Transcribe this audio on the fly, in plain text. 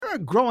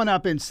remember growing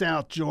up in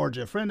South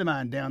Georgia, a friend of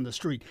mine down the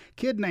street,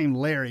 kid named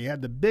Larry,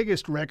 had the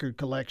biggest record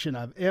collection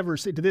I've ever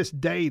seen. To this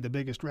day, the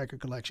biggest record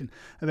collection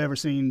I've ever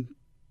seen.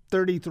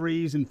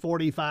 33s and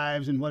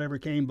 45s and whatever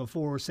came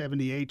before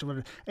 78 or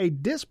whatever. A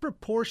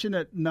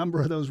disproportionate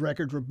number of those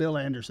records were Bill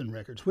Anderson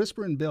records.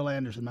 Whispering Bill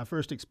Anderson, my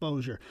first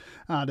exposure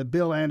to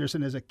Bill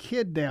Anderson as a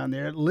kid down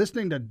there,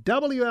 listening to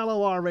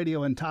WLOR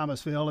radio in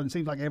Thomasville, and it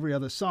seems like every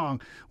other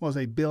song was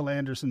a Bill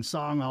Anderson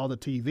song, all the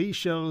TV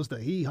shows, the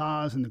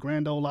hee-haws and the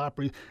Grand Ole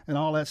Opry and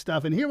all that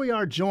stuff. And here we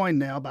are joined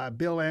now by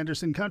Bill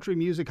Anderson, Country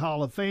Music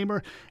Hall of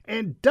Famer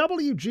and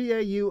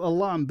WGAU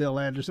alum Bill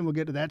Anderson. We'll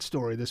get to that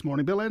story this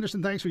morning. Bill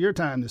Anderson, thanks for your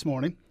time this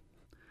morning.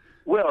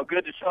 Well,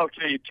 good to talk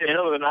to you,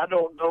 Tim. And I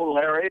don't know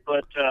Larry,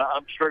 but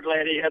I'm sure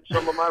glad he had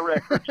some of my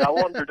records. I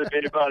wondered if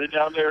anybody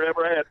down there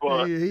ever had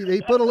one.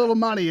 He put a little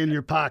money in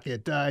your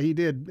pocket. He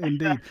did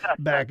indeed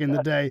back in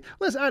the day.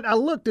 Listen, I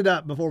looked it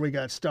up before we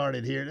got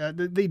started here.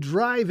 The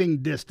driving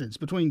distance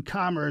between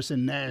Commerce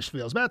and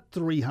Nashville is about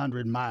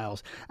 300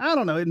 miles. I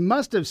don't know. It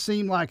must have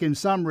seemed like in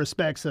some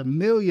respects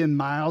 1,000,000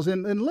 miles.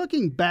 And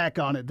looking back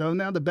on it, though,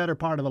 now the better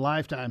part of a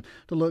lifetime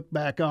to look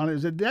back on it,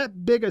 is it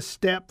that big a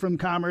step from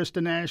Commerce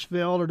to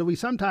Nashville, or do we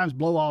sometimes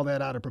blow all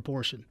that out of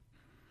proportion?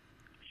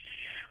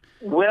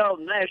 Well,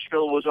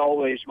 Nashville was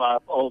always my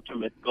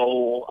ultimate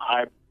goal.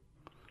 I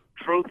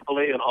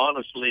truthfully and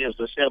honestly, as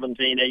a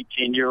 17,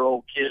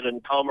 18-year-old kid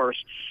in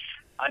Commerce,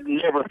 I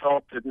never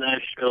thought that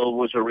Nashville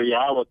was a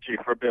reality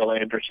for Bill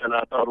Anderson.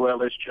 I thought,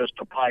 well, it's just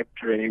a pipe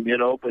dream,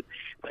 but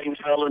things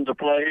fell into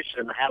place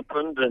and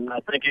happened, and I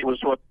think it was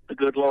what the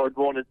good Lord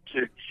wanted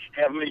to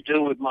have me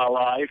do with my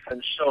life.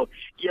 And so,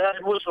 yeah,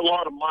 it was a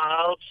lot of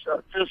miles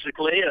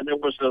physically, and there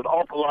was an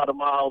awful lot of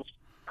miles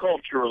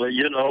culturally,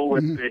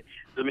 with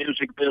the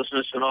music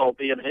business and all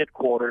being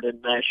headquartered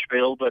in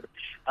Nashville. But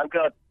I've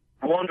got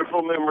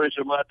wonderful memories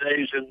of my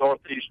days in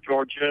Northeast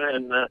Georgia,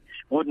 and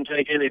wouldn't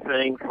take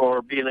anything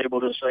for being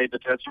able to say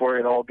that that's where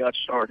it all got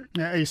started.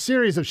 A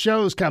series of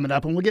shows coming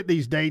up, and we'll get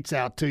these dates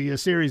out to you. A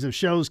series of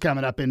shows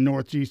coming up in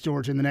Northeast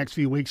Georgia in the next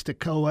few weeks,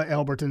 Toccoa,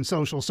 Elberton,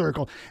 Social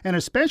Circle, and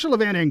a special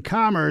event in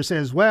Commerce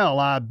as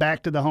well,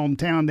 back to the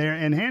hometown there,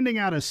 and handing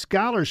out a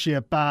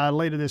scholarship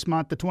later this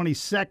month, the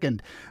 22nd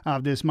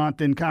of this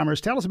month in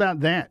Commerce. Tell us about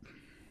that.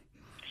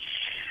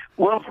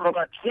 Well, for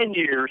about 10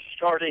 years,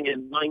 starting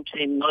in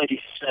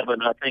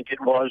 1997, I think it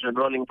was, and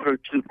running through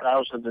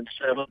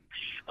 2007,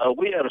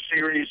 we had a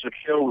series of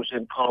shows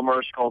in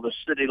Commerce called the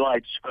City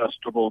Lights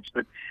Festivals,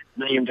 that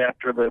named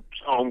after the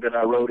song that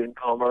I wrote in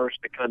Commerce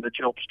that kind of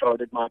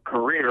jump-started my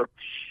career.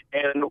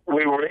 And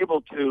we were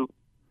able to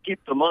keep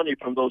the money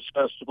from those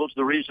festivals.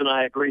 The reason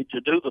I agreed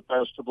to do the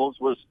festivals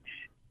was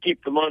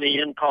keep the money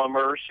in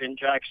Commerce, in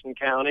Jackson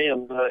County,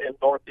 and in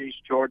Northeast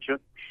Georgia.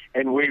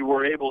 And we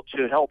were able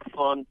to help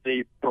fund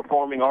the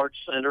Performing Arts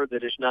Center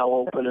that is now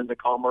open in the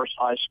Commerce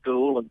High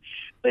School, and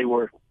they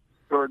were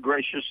very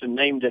gracious and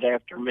named it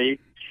after me.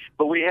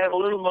 But we had a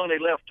little money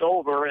left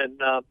over,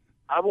 and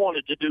I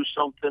wanted to do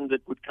something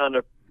that would kind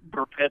of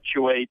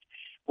perpetuate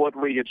what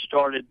we had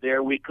started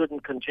there. We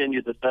couldn't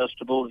continue the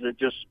festivals. It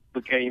just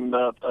became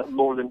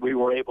more than we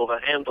were able to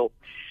handle.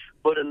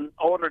 But in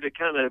order to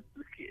kind of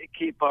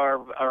keep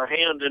our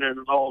hand in it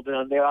and all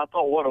down there, I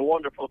thought what a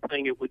wonderful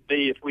thing it would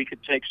be if we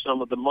could take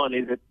some of the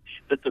money that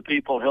the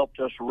people helped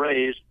us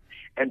raise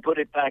and put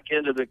it back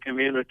into the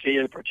community,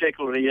 and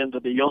particularly into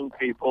the young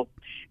people.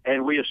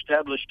 And we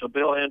established a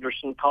Bill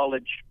Anderson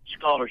College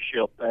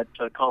Scholarship at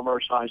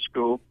Commerce High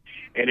School.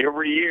 And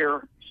every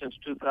year since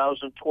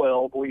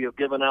 2012, we have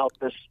given out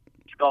this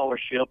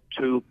scholarship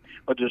to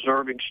a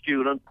deserving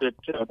student that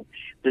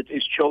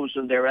is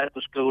chosen there at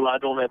the school. I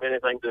don't have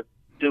anything to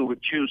do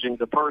with choosing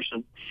the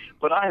person,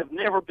 but I have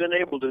never been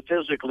able to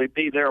physically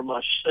be there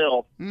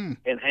myself and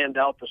hand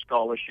out the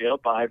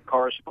scholarship. I've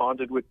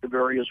corresponded with the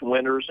various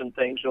winners and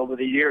things over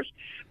the years,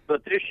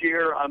 but this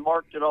year I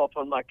marked it off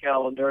on my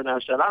calendar, and I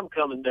said, I'm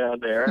coming down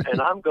there,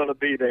 and I'm going to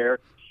be there,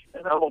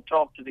 and I'm going to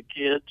talk to the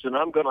kids, and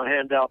I'm going to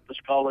hand out the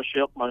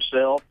scholarship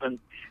myself, and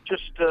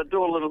just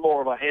do a little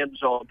more of a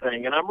hands-on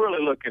thing. And I'm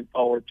really looking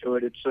forward to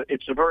it.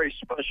 It's a very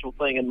special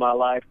thing in my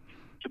life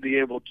to be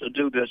able to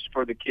do this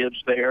for the kids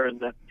there,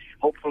 and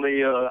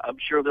hopefully I'm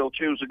sure they'll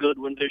choose a good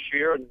one this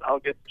year, and I'll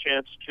get the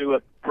chance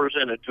to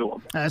present it to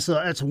them.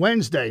 That's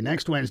Wednesday,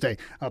 next Wednesday,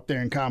 up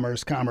there in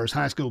Commerce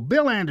High School.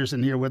 Bill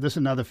Anderson here with us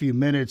another few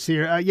minutes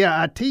here.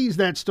 I teased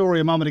that story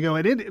a moment ago,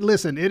 and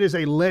listen, it is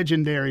a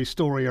legendary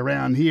story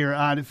around here.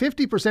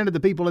 50% of the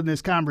people in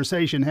this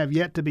conversation have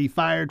yet to be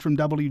fired from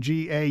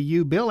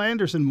WGAU. Bill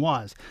Anderson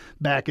was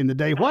back in the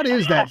day. What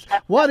is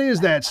that? What is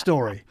that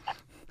story?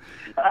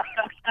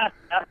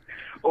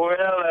 Well,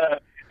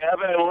 I've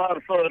had a lot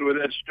of fun with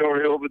that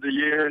story over the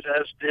years,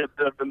 as did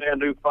the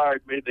man who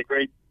fired me, the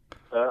great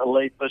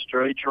late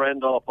Mr. H.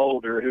 Randolph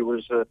Holder, who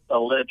was a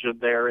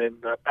legend there in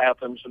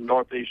Athens in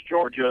northeast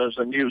Georgia as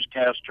a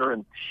newscaster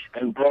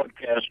and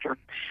broadcaster.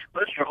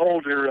 Mr.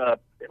 Holder,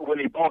 when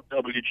he bought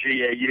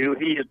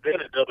WGAU, he had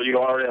been at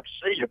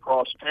WRFC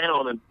across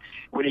town, and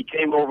when he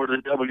came over to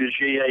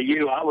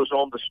WGAU, I was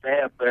on the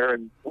staff there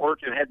and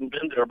working, hadn't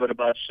been there but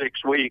about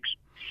 6 weeks.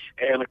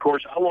 And, of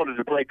course, I wanted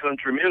to play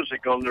country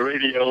music on the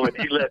radio, and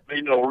he let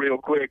me know real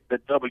quick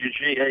that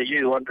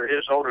WGAU, under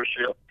his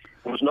ownership,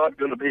 was not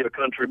going to be a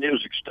country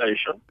music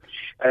station.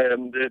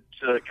 And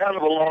it's kind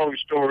of a long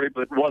story,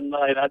 but one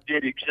night I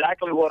did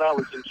exactly what I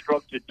was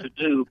instructed to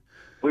do.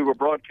 We were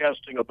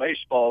broadcasting a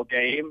baseball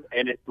game,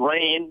 and it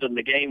rained, and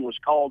the game was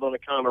called on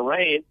account of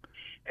rain.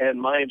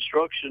 And my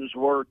instructions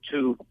were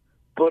to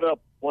put up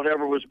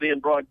whatever was being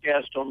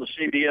broadcast on the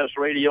CBS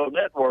radio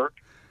network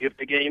if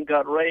the game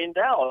got rained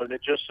out. And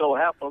it just so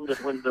happened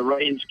that when the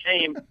rains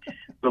came,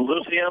 the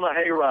Louisiana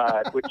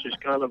Hayride, which is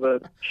kind of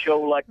a show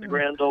like the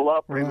Grand Ole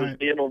Opry, was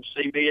being on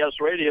CBS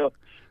radio.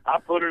 I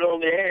put it on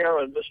the air,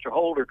 and Mr.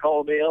 Holder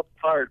called me up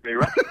and fired me,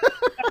 right?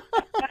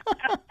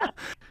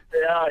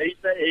 Yeah,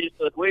 he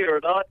said, we are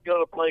not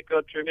going to play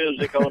country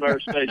music on our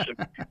station.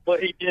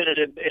 But he did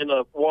it in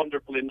a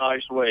wonderfully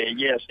nice way.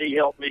 Yes, he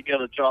helped me get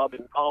a job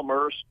in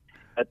commerce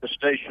at the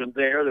station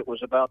there that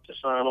was about to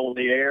sign on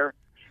the air.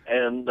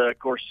 And, of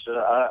course,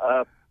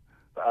 I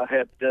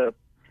had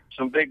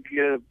some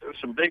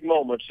big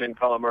moments in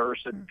commerce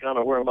and kind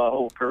of where my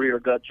whole career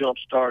got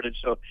jump-started.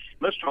 So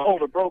Mr.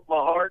 Holder broke my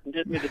heart and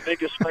did me the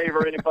biggest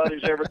favor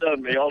anybody's ever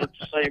done me, all at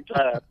the same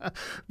time.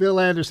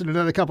 Bill Anderson,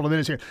 another couple of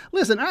minutes here.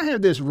 Listen, I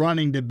have this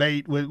running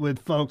debate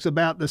with folks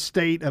about the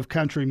state of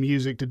country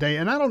music today,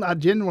 and I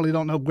generally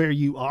don't know where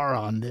you are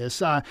on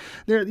this.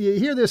 You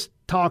hear this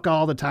talk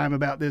all the time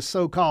about this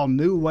so-called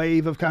new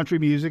wave of country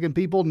music, and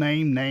people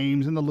name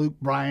names, and the Luke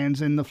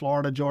Bryans and the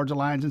Florida Georgia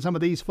Lines and some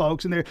of these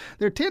folks, and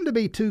there tend to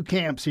be two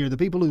camps here, the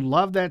people who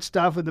love that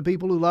stuff and the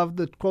people who love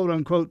the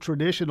quote-unquote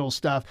traditional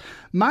stuff.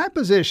 My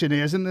position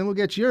is, and then we'll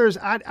get yours,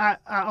 I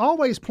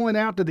always point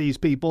out to these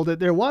people that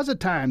there was a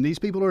time, these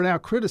people are now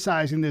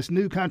criticizing this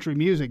new country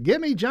music. Give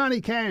me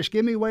Johnny Cash,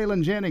 give me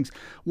Waylon Jennings.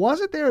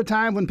 Wasn't there a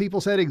time when people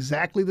said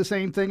exactly the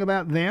same thing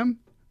about them?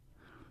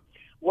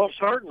 Well,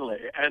 certainly,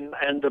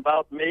 and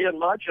about me and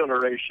my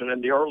generation in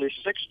the early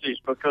 60s,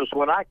 because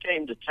when I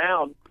came to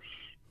town,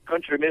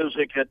 country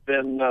music had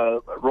been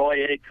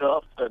Roy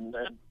Acuff and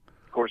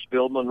of course,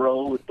 Bill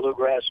Monroe with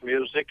bluegrass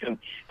music, and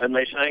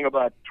they sang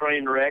about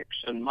train wrecks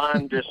and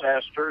mine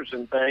disasters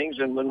and things.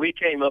 And when we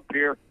came up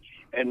here,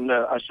 and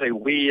I say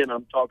we, and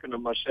I'm talking to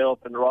myself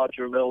and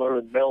Roger Miller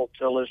and Mel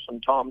Tillis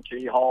and Tom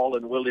T. Hall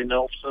and Willie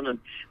Nelson and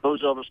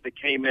those of us that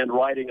came in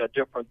writing a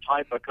different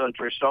type of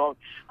country song,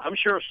 I'm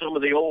sure some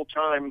of the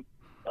old-time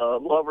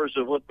lovers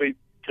of what we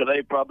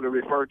today probably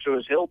refer to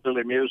as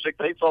hillbilly music,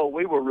 they thought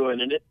we were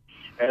ruining it.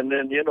 And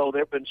then, there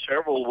have been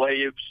several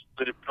waves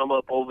that have come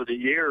up over the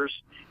years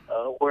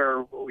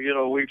where,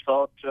 we've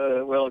thought,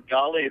 well,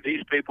 golly,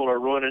 these people are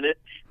ruining it.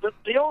 But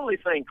the only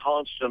thing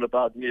constant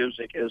about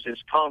music is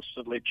it's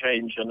constantly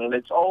changing, and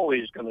it's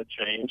always going to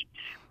change.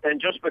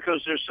 And just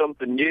because there's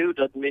something new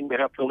doesn't mean we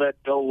have to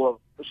let go of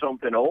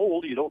something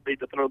old. You don't need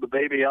to throw the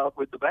baby out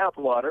with the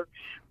bathwater.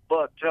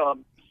 But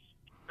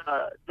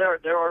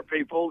there are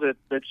people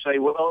that say,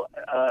 well,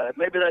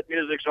 maybe that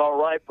music's all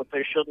right, but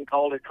they shouldn't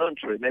call it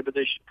country. Maybe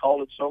they should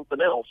call it something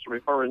else,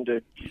 referring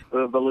to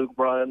the Luke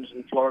Bryans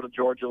and Florida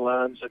Georgia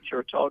Lines that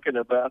you're talking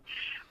about.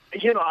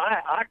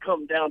 I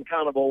come down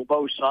kind of on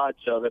both sides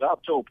of it.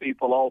 I've told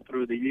people all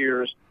through the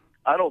years,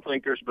 I don't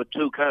think there's but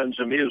two kinds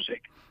of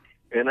music,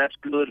 and that's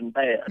good and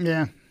bad.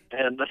 Yeah.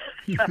 And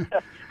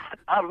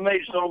I've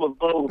made some of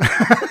both.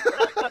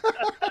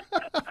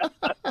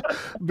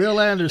 Bill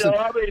Anderson.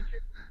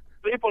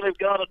 People have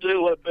got to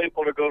do what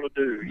people are going to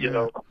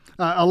do,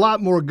 A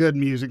lot more good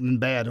music than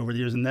bad over the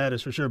years, and that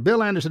is for sure.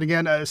 Bill Anderson,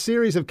 again, a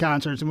series of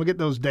concerts, and we'll get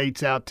those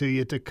dates out to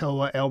you,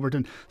 Toccoa,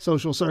 Elberton,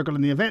 Social Circle,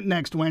 and the event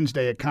next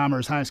Wednesday at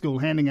Commerce High School,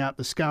 handing out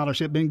the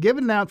scholarship. Been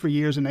giving it out for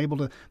years and able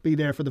to be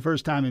there for the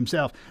first time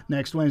himself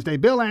next Wednesday.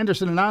 Bill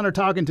Anderson, an honor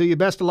talking to you.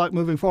 Best of luck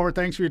moving forward.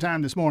 Thanks for your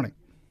time this morning.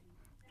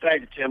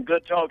 Thank you, Tim.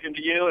 Good talking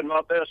to you, and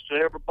my best to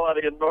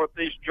everybody in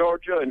Northeast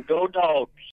Georgia, and go Dogs.